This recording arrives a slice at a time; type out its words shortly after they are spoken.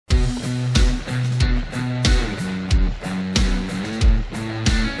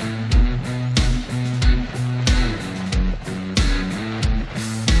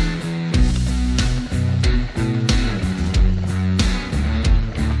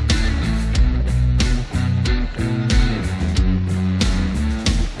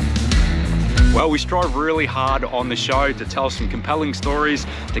Well, we strive really hard on the show to tell some compelling stories,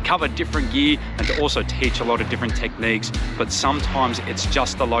 to cover different gear, and to also teach a lot of different techniques, but sometimes it's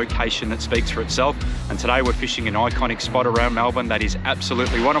just the location that speaks for itself. And today we're fishing an iconic spot around Melbourne that is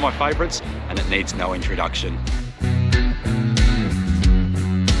absolutely one of my favorites, and it needs no introduction.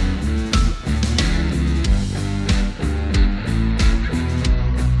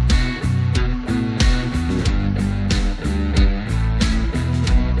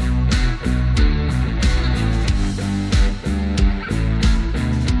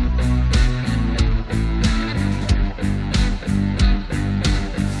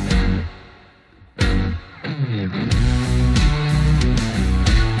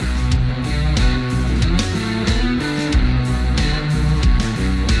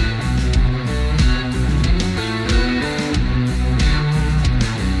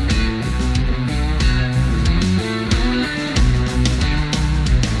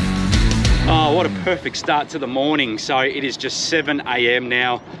 What a perfect start to the morning. So it is just 7 AM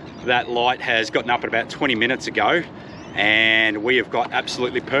now. That light has gotten up at about 20 minutes ago, and we have got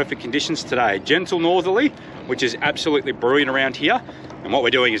absolutely perfect conditions today. Gentle northerly, which is absolutely brilliant around here. And what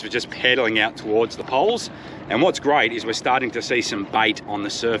we're doing is we're just pedaling out towards the poles. And what's great is we're starting to see some bait on the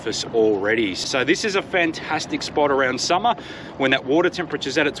surface already. So this is a fantastic spot around summer when that water temperature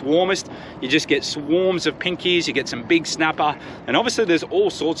is at its warmest. You just get swarms of pinkies, you get some big snapper, and obviously there's all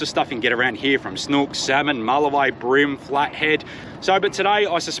sorts of stuff you can get around here, from snook, salmon, mulloway, brim, flathead. So, but today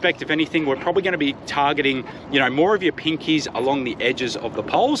I suspect if anything we're probably going to be targeting, you know, more of your pinkies along the edges of the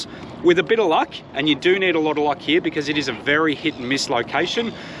poles. With a bit of luck, and you do need a lot of luck here because it is a very hit and miss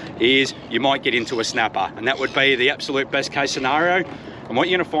location, is you might get into a snapper, and that would be the absolute best case scenario. And what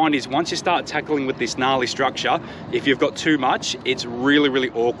you're going to find is once you start tackling with this gnarly structure, if you've got too much, it's really,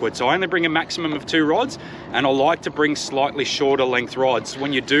 really awkward. So I only bring a maximum of 2 rods, and I like to bring slightly shorter length rods.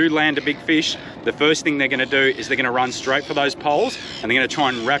 When you do land a big fish, the first thing they're going to do is they're going to run straight for those poles, and they're going to try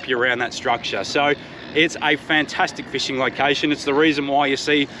and wrap you around that structure. So it's a fantastic fishing location. It's the reason why you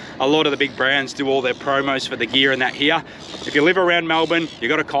see a lot of the big brands do all their promos for the gear and that here. If you live around Melbourne, you've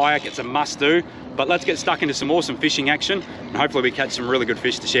got a kayak, it's a must do. But let's get stuck into some awesome fishing action, and hopefully we catch some really good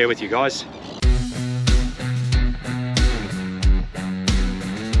fish to share with you guys.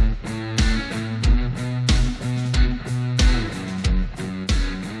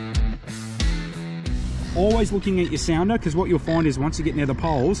 Always looking at your sounder, because what you'll find is once you get near the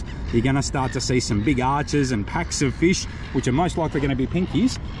poles, you're going to start to see some big arches and packs of fish, which are most likely going to be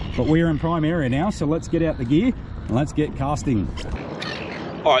pinkies. But we're in prime area now, so let's get out the gear and let's get casting.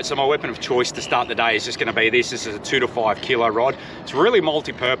 All right, so my weapon of choice to start the day is just going to be this. This is a 2 to 5 kilo rod. It's really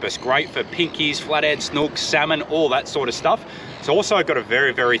multi-purpose, great for pinkies, flathead, snooks, salmon, all that sort of stuff. It's also got a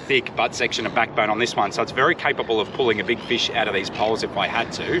very, very thick butt section and backbone on this one, so it's very capable of pulling a big fish out of these poles if I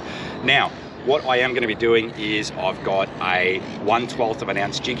had to. Now, what I am going to be doing is I've got a 1/12 of an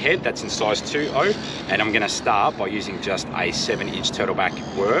ounce jig head that's in size 2.0, and I'm going to start by using just a 7-inch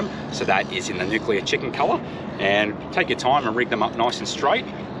turtleback worm. So that is in the nuclear chicken colour. And take your time and rig them up nice and straight.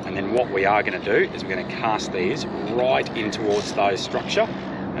 And then what we are going to do is we're going to cast these right in towards those structure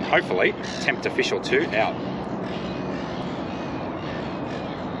and hopefully tempt a fish or two out.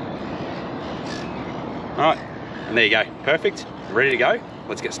 All right, and there you go, perfect, ready to go.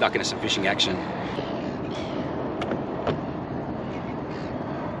 Let's get stuck into some fishing action.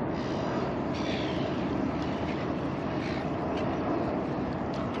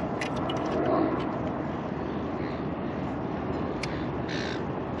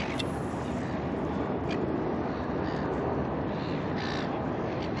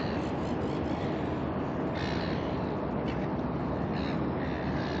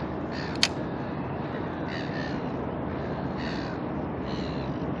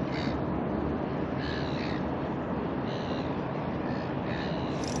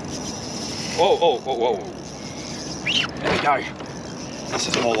 Whoa, whoa, whoa, whoa. There we go. This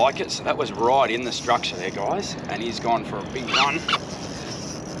is more like it. So that was right in the structure there, guys. And he's gone for a big one.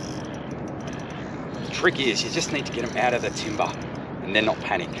 The trick is you just need to get him out of the timber and then not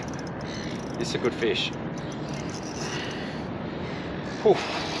panic. This is a good fish. Whew.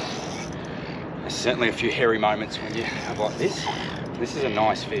 There's certainly a few hairy moments when you have like this. This is a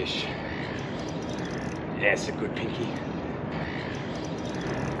nice fish. Yeah, it's a good pinky.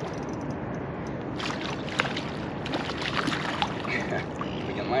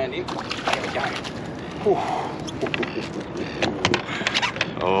 We can land him. There we go.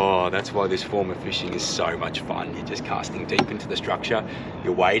 Oh, that's why this form of fishing is so much fun. You're just casting deep into the structure.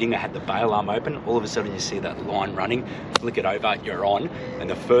 You're waiting. I had the bail arm open. All of a sudden you see that line running. Flick it over, you're on. And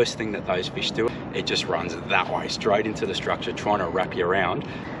the first thing that those fish do, it just runs that way, straight into the structure, trying to wrap you around.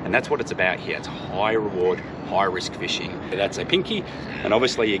 And that's what it's about here. It's high reward, high risk fishing. That's a pinky. And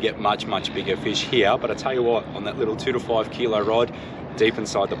obviously you get much, much bigger fish here. But I tell you what, on that little 2 to 5 kilo rod, deep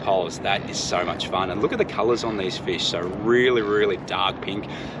inside the poles, that is so much fun. And look at the colors on these fish. So really, really dark pink.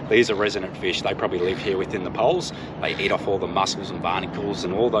 These are resident fish. They probably live here within the poles. They eat off all the mussels and barnacles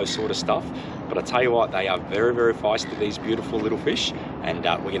and all those sort of stuff. But I tell you what, they are very, very feisty, these beautiful little fish. And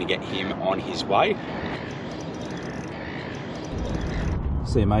we're gonna get him on his way.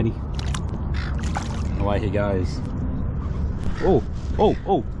 See you, matey. Away he goes. Oh, oh,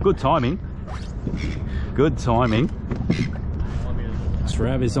 oh, good timing. Good timing.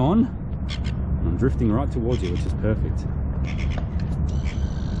 Strav is on. I'm drifting right towards you, which is perfect.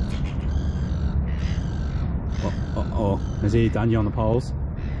 Oh, has he done you on the poles?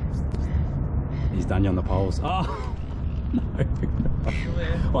 He's done you on the poles. Oh, no.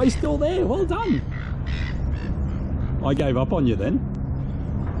 Oh, he's still there. Well done. I gave up on you then.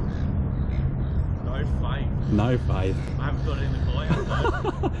 No faith. No faith. I haven't got it in the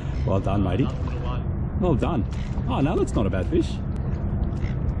kayak. Well done, matey. Well done. Oh, no, that's not a bad fish.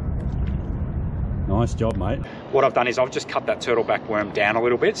 Nice job, mate. What I've done is I've just cut that turtleback worm down a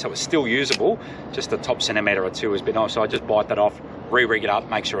little bit so it's still usable. Just the top centimetre or two has been off, so I just bite that off, re-rig it up,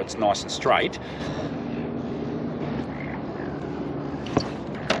 make sure it's nice and straight.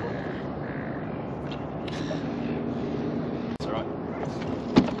 That's all right.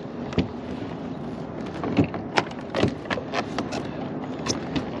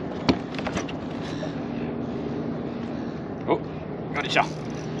 Oh, got it, shot.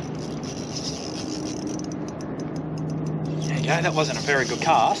 Okay, that wasn't a very good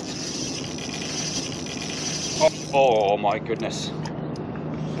cast. Oh my goodness.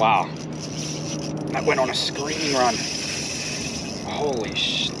 Wow. That went on a screaming run. Holy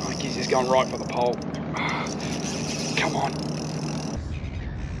shnikes, he's going right for the pole. Come on.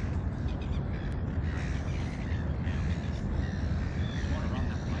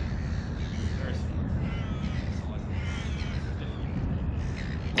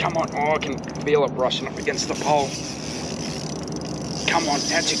 Come on. Oh, I can feel it brushing up against the pole. Come on,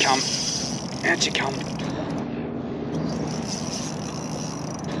 out you come. Out you come.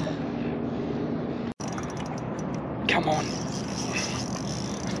 Come on.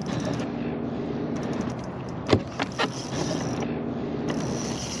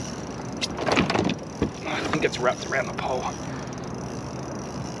 I think it's wrapped around the pole.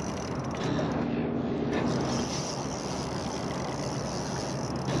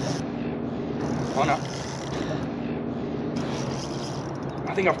 Oh no.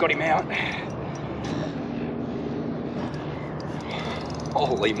 I think I've got him out.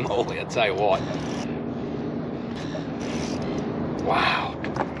 Holy moly, I tell you what. Wow.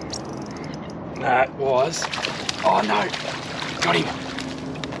 That was, oh no, got him.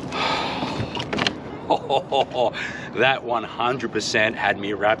 Oh, that 100% had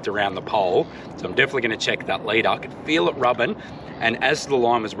me wrapped around the pole. So I'm definitely gonna check that leader. I could feel it rubbing, and as the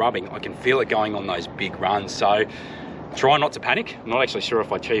line was rubbing, I can feel it going on those big runs. So try not to panic. I'm not actually sure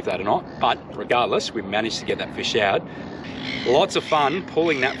if I achieved that or not, but regardless, we managed to get that fish out. Lots of fun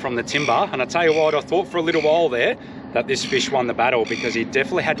pulling that from the timber, and I tell you what, I thought for a little while there that this fish won the battle, because he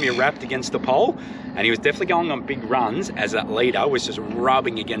definitely had me wrapped against the pole, and he was definitely going on big runs as that leader was just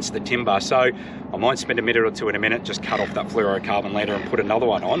rubbing against the timber. So I might spend a minute or two in a minute, just cut off that fluorocarbon leader and put another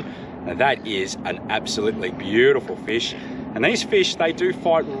one on. Now that is an absolutely beautiful fish. And these fish, they do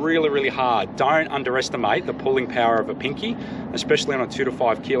fight really, really hard. Don't underestimate the pulling power of a pinky, especially on a 2 to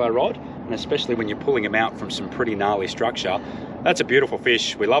 5 kilo rod, and especially when you're pulling them out from some pretty gnarly structure. That's a beautiful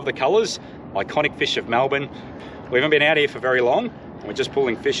fish. We love the colors. Iconic fish of Melbourne. We haven't been out here for very long. We're just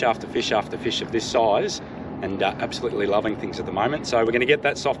pulling fish after fish after fish of this size, and absolutely loving things at the moment. So we're gonna get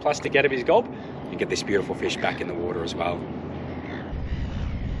that soft plastic out of his gob and get this beautiful fish back in the water as well.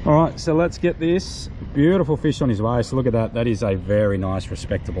 All right, so let's get this beautiful fish on his way. So look at that. That is a very nice,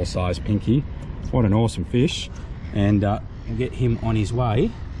 respectable size pinky. What an awesome fish. And we'll get him on his way.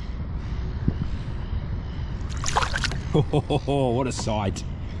 Oh, what a sight.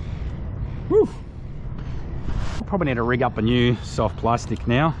 Woo. Probably need to rig up a new soft plastic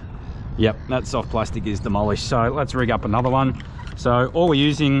now. Yep, that soft plastic is demolished. So let's rig up another one. So all we're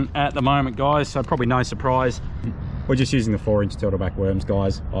using at the moment, guys, so probably no surprise, we're just using the 4-inch Turtleback worms,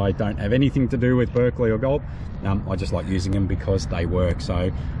 guys. I don't have anything to do with Berkley or Gulp. I just like using them because they work.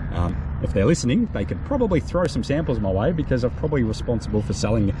 So if they're listening, they could probably throw some samples my way, because I'm probably responsible for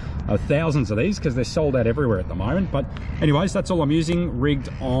selling thousands of these, because they're sold out everywhere at the moment. But anyways, that's all I'm using, rigged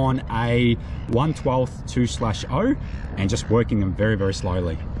on a 1/12 2/0 and just working them very, very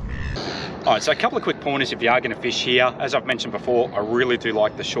slowly. All right, so a couple of quick pointers if you are going to fish here. As I've mentioned before, I really do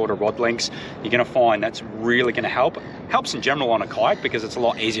like the shorter rod lengths. You're going to find that's really going to help. Helps in general on a kayak because it's a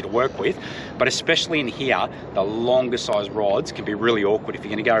lot easier to work with, but especially in here, the longer size rods can be really awkward if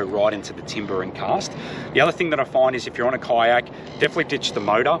you're going to go right into the timber and cast. The other thing that I find is if you're on a kayak, definitely ditch the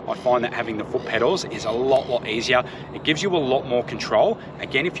motor. I find that having the foot pedals is a lot easier. It gives you a lot more control.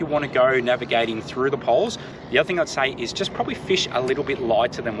 Again, if you want to go navigating through the poles, the other thing I'd say is just probably fish a little bit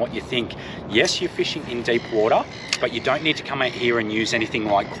lighter than what you think. Yes, you're fishing in deep water, but you don't need to come out here and use anything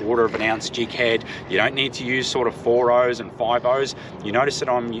like 1/4 ounce jig head. You don't need to use sort of 4/0s and 5/0s. You notice that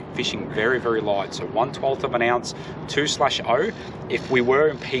I'm fishing very, very light. So 1/12 ounce 2/0. If we were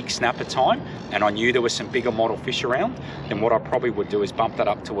in peak snapper time and I knew there was some bigger model fish around, then what I probably would do is bump that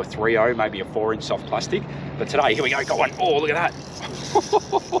up to a 3/0, maybe a 4-inch soft plastic. But today, here we go, got one. Oh, look at that.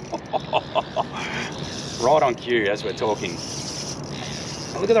 Right on cue as we're talking.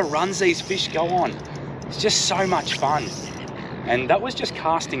 Look at the runs these fish go on. It's just so much fun. And that was just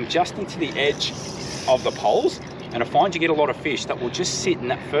casting just into the edge of the poles. And I find you get a lot of fish that will just sit in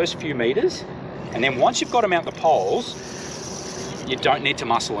that first few meters. And then once you've got them out the poles, you don't need to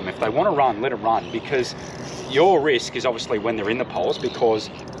muscle them. If they want to run, let them run, because your risk is obviously when they're in the poles,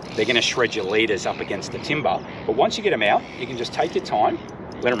 because they're going to shred your leaders up against the timber. But once you get them out, you can just take your time,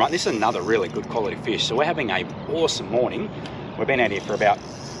 let them run. This is another really good quality fish. So we're having an awesome morning. We've been out here for about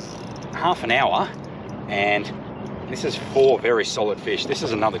half an hour, and this is 4 very solid fish. This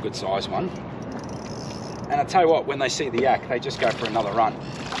is another good size one. And I tell you what, when they see the yak, they just go for another run.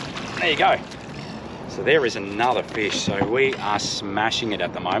 There you go. So there is another fish. So we are smashing it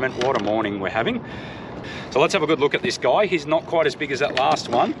at the moment. What a morning we're having. So let's have a good look at this guy. He's not quite as big as that last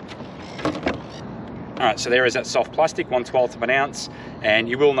one. All right, so there is that soft plastic, 1/12 ounce, and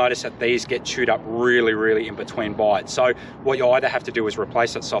you will notice that these get chewed up really in between bites. So what you either have to do is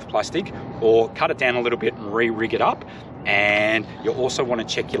replace that soft plastic or cut it down a little bit and re-rig it up. And you also want to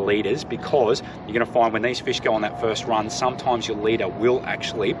check your leaders, because you're going to find when these fish go on that first run, sometimes your leader will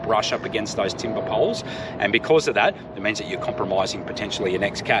actually brush up against those timber poles, and because of that, it means that you're compromising potentially your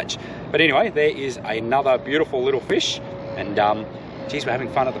next catch. But anyway, there is another beautiful little fish, and geez, we're having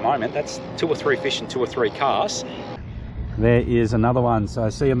fun at the moment. That's 2 or 3 fish and 2 or 3 casts. There is another one. So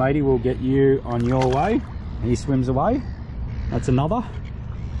see you, matey, we'll get you on your way. He swims away. That's another.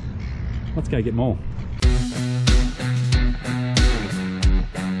 Let's go get more.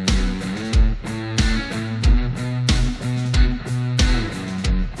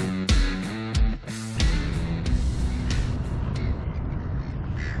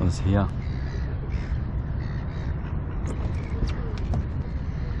 What's here?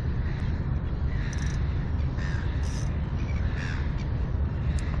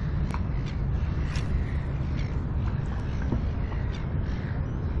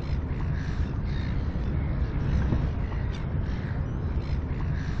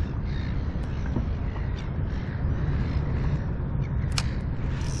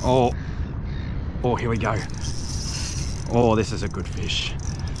 Oh, here we go. Oh, this is a good fish.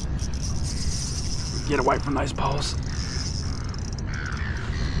 Get away from those poles.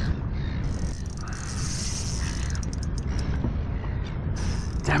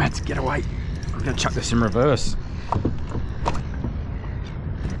 Damn it, get away. I'm gonna chuck this in reverse.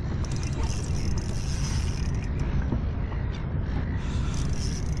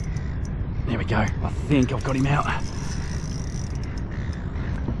 There we go. I think I've got him out.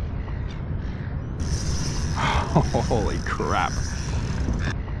 Holy crap.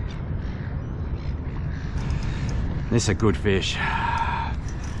 This is a good fish.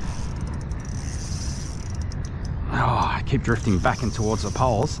 Oh, I keep drifting back and towards the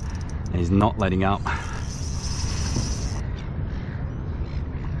poles, and he's not letting up.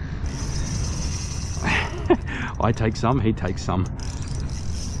 I take some, he takes some.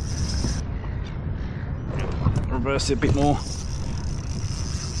 Reverse it a bit more.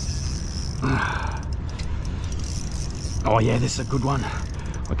 Oh yeah, this is a good one.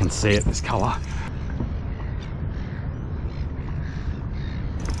 I can see it, this colour.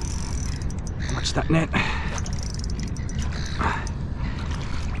 Watch that net.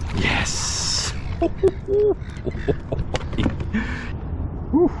 Yes.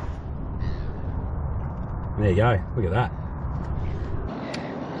 There you go, look at that.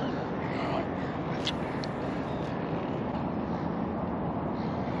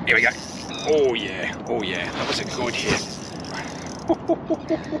 Here we go. Oh yeah, oh yeah, that was a good hit.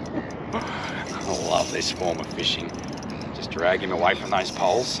 I love this form of fishing. Just drag him away from those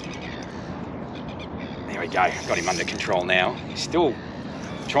poles. There we go, got him under control now. He's still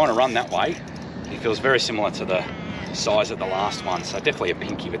trying to run that way. He feels very similar to the size of the last one, so definitely a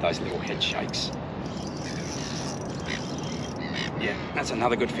pinky with those little head shakes. Yeah, that's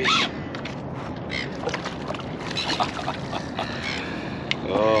another good fish.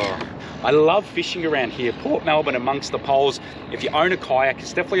 Oh, I love fishing around here, Port Melbourne amongst the poles. If you own a kayak,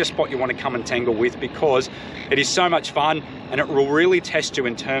 it's definitely a spot you want to come and tangle with because it is so much fun and it will really test you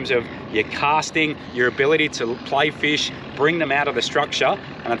in terms of your casting, your ability to play fish, bring them out of the structure.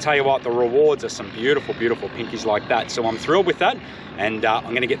 And I tell you what, the rewards are some beautiful, beautiful pinkies like that. So I'm thrilled with that. And I'm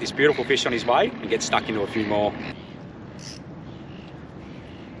going to get this beautiful fish on his way and get stuck into a few more.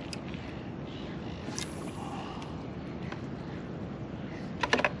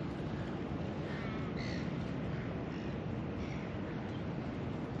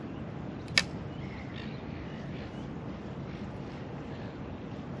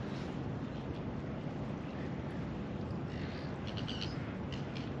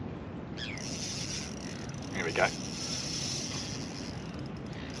 Here we go.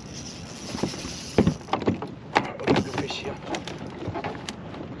 Look at the fish here.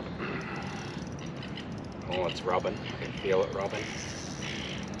 Oh, it's rubbing. I can feel it rubbing.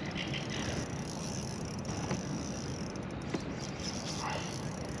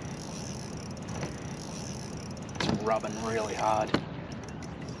 It's rubbing really hard.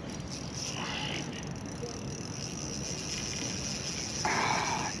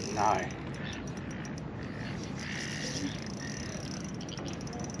 No.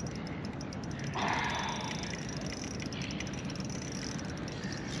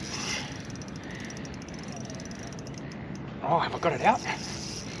 Oh, have I got it out?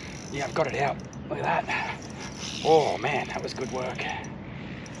 Yeah, I've got it out. Look at that. Oh man, that was good work.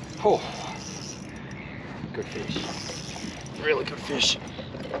 Oh, good fish. Really good fish.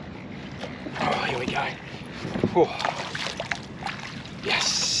 Oh, here we go. Oh,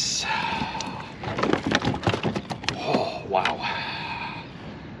 yes. Oh, wow.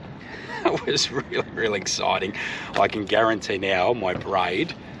 That was really, really exciting. I can guarantee now my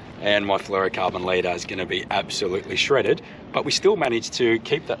braid and my fluorocarbon leader is going to be absolutely shredded, but we still managed to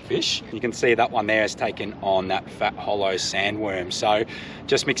keep that fish. You can see that one there is taken on that fat hollow sandworm. So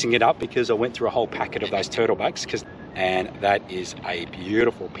just mixing it up because I went through a whole packet of those turtlebacks, and that is a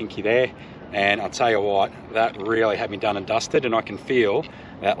beautiful pinky there. And I'll tell you what, that really had me done and dusted, and I can feel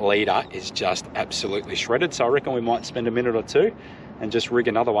that leader is just absolutely shredded. So I reckon we might spend a minute or two and just rig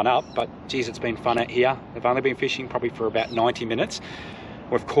another one up. But geez, it's been fun out here. I've only been fishing probably for about 90 minutes.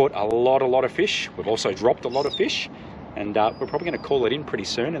 We've caught a lot of fish. We've also dropped a lot of fish, and we're probably going to call it in pretty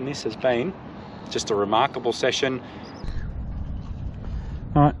soon. And this has been just a remarkable session.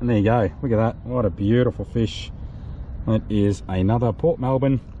 All right, and there you go. Look at that. What a beautiful fish. That is another Port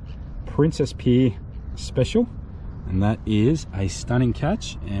Melbourne Princess Pier special, and that is a stunning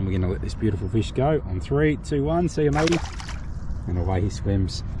catch. And we're going to let this beautiful fish go on 3, 2, 1. See you, matey. And away he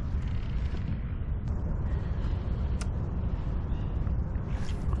swims.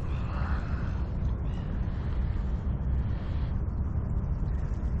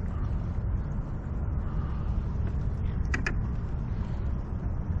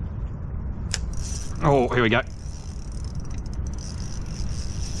 Oh, here we go.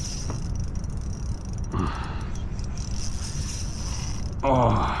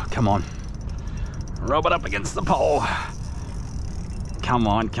 Oh, come on. Rub it up against the pole. Come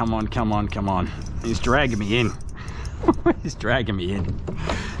on, come on, come on, come on. He's dragging me in. He's dragging me in.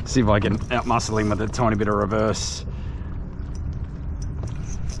 See if I can outmuscle him with a tiny bit of reverse.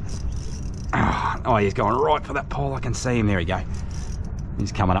 Oh, he's going right for that pole. I can see him. There we go.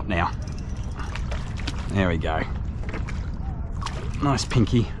 He's coming up now. There we go. Nice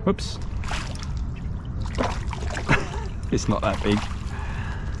pinky. Whoops. It's not that big.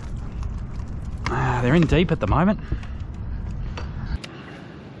 They're in deep at the moment.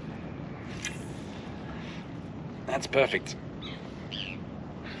 That's perfect.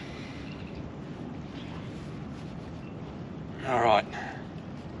 All right.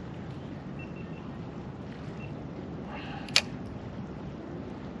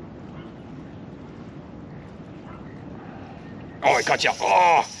 Oh, it got you.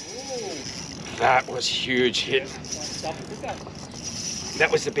 Oh, that was a huge hit.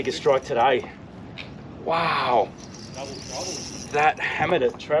 That was the biggest strike today. Wow. That hammered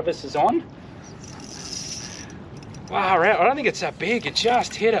it. Travis is on. Wow, I don't think it's that big. It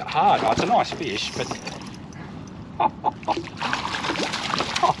just hit it hard. Oh, it's a nice fish, but...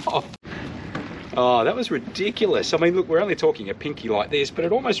 Oh, that was ridiculous. I mean, look, we're only talking a pinky like this, but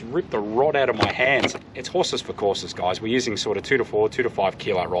it almost ripped the rod out of my hands. It's horses for courses, guys. We're using sort of 2 to 5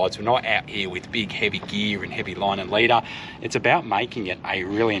 kilo rods. We're not out here with big, heavy gear and heavy line and leader. It's about making it a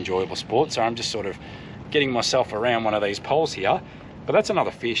really enjoyable sport. So I'm just sort of getting myself around one of these poles here. But that's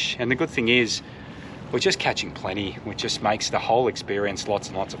another fish. And the good thing is, we're just catching plenty, which just makes the whole experience lots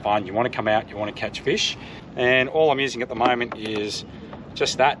and lots of fun. You want to come out, you want to catch fish. And all I'm using at the moment is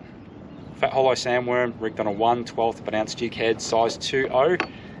just that. Fat hollow sandworm rigged on a 1/12 of an ounce jig head, size 2.0.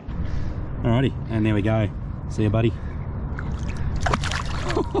 Alrighty, and there we go. See you, buddy.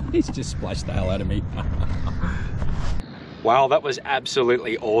 He's just splashed the hell out of me. Wow, that was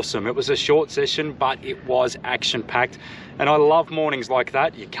absolutely awesome. It was a short session, but it was action-packed. And I love mornings like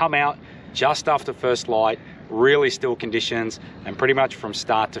that. You come out just after first light, really still conditions, and pretty much from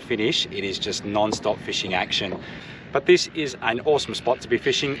start to finish, it is just non-stop fishing action. But this is an awesome spot to be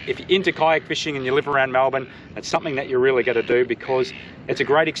fishing. If you're into kayak fishing and you live around Melbourne, it's something that you're really going to do, because it's a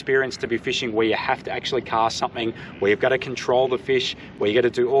great experience to be fishing where you have to actually cast something, where you've got to control the fish, where you got to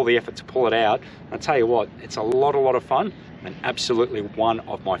do all the effort to pull it out. And I tell you what, it's a lot of fun, and absolutely one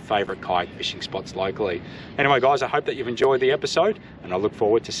of my favourite kayak fishing spots locally. Anyway, guys, I hope that you've enjoyed the episode, and I look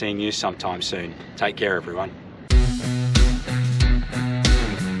forward to seeing you sometime soon. Take care, everyone.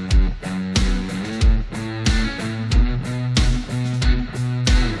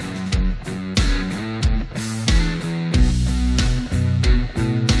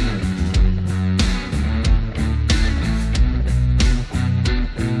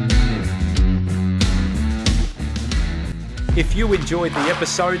 If you enjoyed the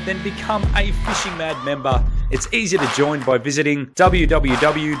episode, then become a Fishing Mad member. It's easy to join by visiting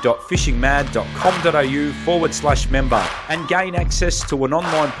www.fishingmad.com.au/member and gain access to an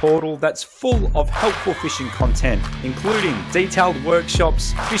online portal that's full of helpful fishing content, including detailed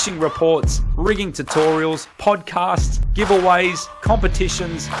workshops, fishing reports, rigging tutorials, podcasts, giveaways,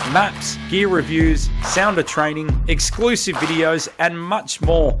 competitions, maps, gear reviews, sounder training, exclusive videos, and much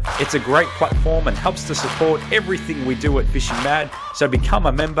more. It's a great platform and helps to support everything we do at Fishing Mad, so become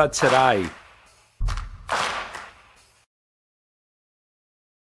a member today.